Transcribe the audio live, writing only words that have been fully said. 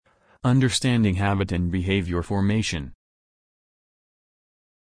Understanding habit and behavior formation.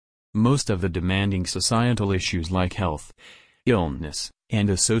 Most of the demanding societal issues like health, illness, and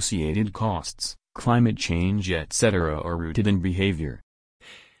associated costs, climate change etc. are rooted in behavior.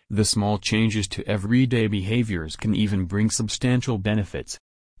 The small changes to everyday behaviors can even bring substantial benefits.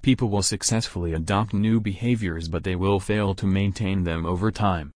 People will successfully adopt new behaviors but they will fail to maintain them over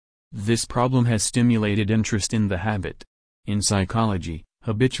time. This problem has stimulated interest in the habit. In psychology,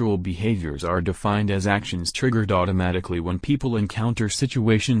 habitual behaviors are defined as actions triggered automatically when people encounter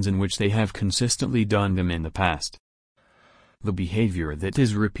situations in which they have consistently done them in the past. The behavior that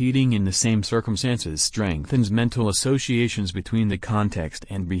is repeating in the same circumstances strengthens mental associations between the context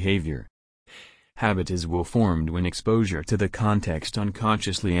and behavior. Habit is will formed when exposure to the context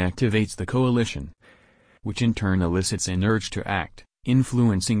unconsciously activates the coalition, which in turn elicits an urge to act,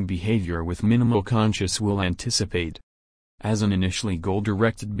 influencing behavior with minimal conscious will anticipate. As an initially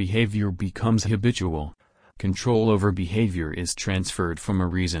goal-directed behavior becomes habitual, control over behavior is transferred from a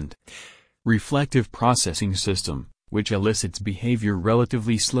reasoned, reflective processing system, which elicits behavior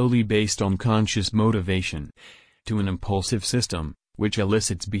relatively slowly based on conscious motivation, to an impulsive system, which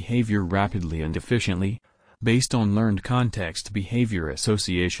elicits behavior rapidly and efficiently, based on learned context behavior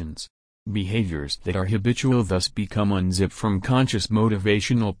associations. Behaviors that are habitual thus become unzipped from conscious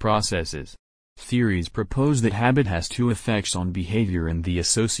motivational processes. Theories propose that habit has two effects on behavior in the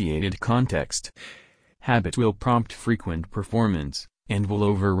associated context. Habit will prompt frequent performance, and will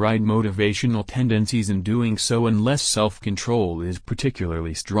override motivational tendencies in doing so unless self-control is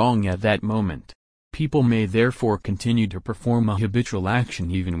particularly strong at that moment. People may therefore continue to perform a habitual action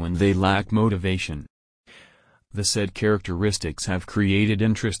even when they lack motivation. The said characteristics have created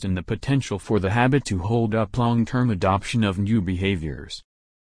interest in the potential for the habit to hold up long-term adoption of new behaviors.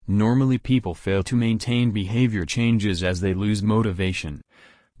 Normally people fail to maintain behavior changes as they lose motivation.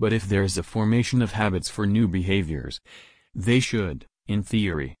 But if there is a formation of habits for new behaviors, they should, in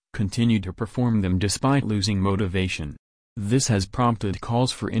theory, continue to perform them despite losing motivation. This has prompted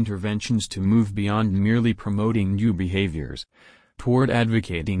calls for interventions to move beyond merely promoting new behaviors, toward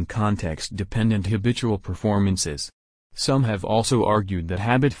advocating context-dependent habitual performances. Some have also argued that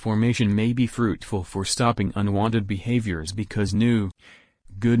habit formation may be fruitful for stopping unwanted behaviors because new,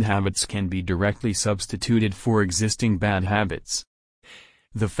 good habits can be directly substituted for existing bad habits.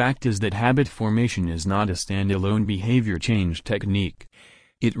 The fact is that habit formation is not a standalone behavior change technique.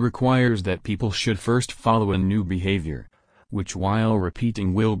 It requires that people should first follow a new behavior, which while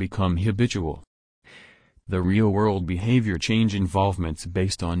repeating will become habitual. The real-world behavior change involvements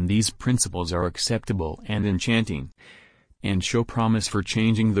based on these principles are acceptable and enchanting, and show promise for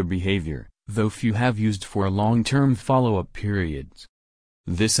changing the behavior, though few have used for long-term follow-up periods.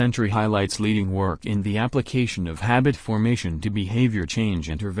 This entry highlights leading work in the application of habit formation to behavior change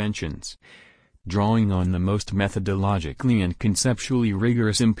interventions, drawing on the most methodologically and conceptually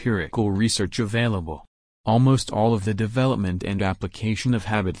rigorous empirical research available. Almost all of the development and application of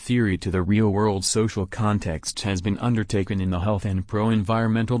habit theory to the real-world social context has been undertaken in the health and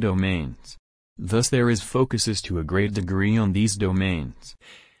pro-environmental domains. Thus there is focuses to a great degree on these domains.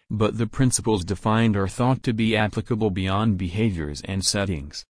 But the principles defined are thought to be applicable beyond behaviors and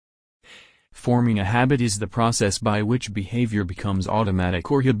settings. Forming a habit is the process by which behavior becomes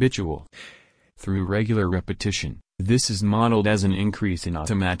automatic or habitual. Through regular repetition, this is modeled as an increase in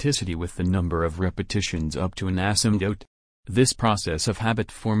automaticity with the number of repetitions up to an asymptote. This process of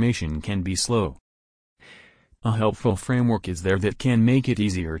habit formation can be slow. A helpful framework is there that can make it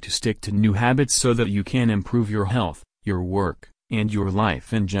easier to stick to new habits so that you can improve your health, your work, and your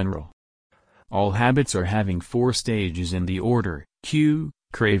life in general. All habits are having 4 stages in the order: cue,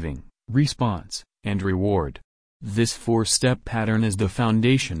 craving, response, and reward. This 4-step pattern is the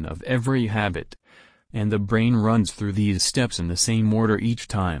foundation of every habit, and the brain runs through these steps in the same order each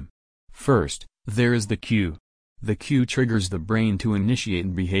time. First, there is the cue. The cue triggers the brain to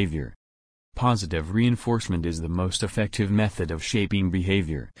initiate behavior. Positive reinforcement is the most effective method of shaping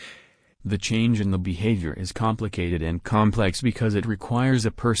behavior. The change in the behavior is complicated and complex because it requires a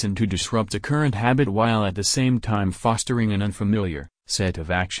person to disrupt a current habit while at the same time fostering an unfamiliar set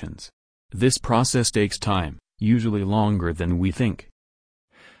of actions. This process takes time, usually longer than we think.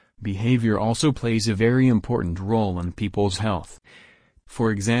 Behavior also plays a very important role in people's health.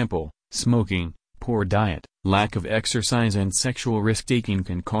 For example, smoking, poor diet, lack of exercise and sexual risk-taking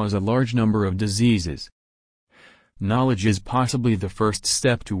can cause a large number of diseases. Knowledge is possibly the first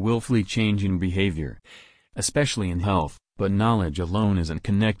step to willfully changing behavior, especially in health, but knowledge alone isn't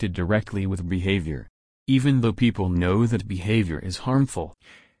connected directly with behavior. Even though people know that behavior is harmful,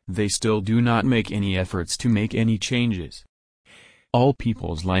 they still do not make any efforts to make any changes. All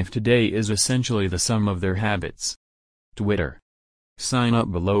people's life today is essentially the sum of their habits. Twitter. Sign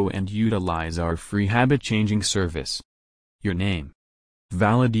up below and utilize our free habit-changing service. Your name.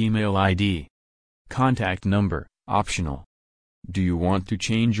 Valid email ID. Contact number, optional. Do you want to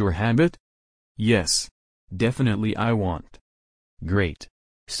change your habit? Yes. Definitely I want. Great.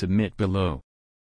 Submit below.